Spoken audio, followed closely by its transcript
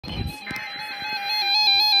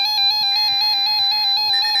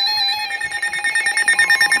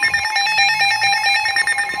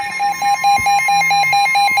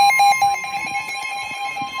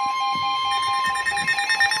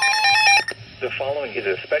The following is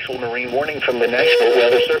a special marine warning from the National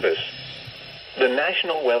Weather Service. The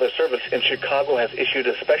National Weather Service in Chicago has issued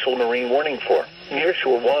a special marine warning for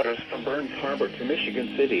nearshore waters from Burns Harbor to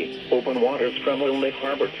Michigan City, open waters from Little Lake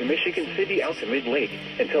Harbor to Michigan City out to Mid-Lake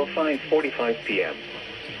until 5:45 p.m.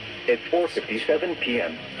 At 4:57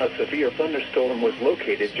 p.m., a severe thunderstorm was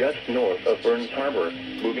located just north of Burns Harbor,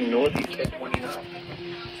 moving northeast at 20 knots.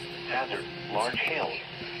 Hazard, large hail.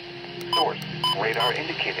 Source, radar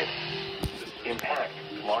indicated. Impact,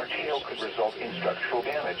 large hail could result in structural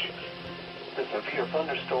damage. The severe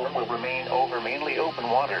thunderstorm will remain over mainly open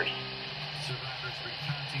waters.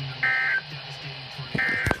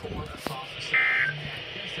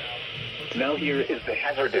 Now here is the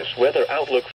hazardous weather outlook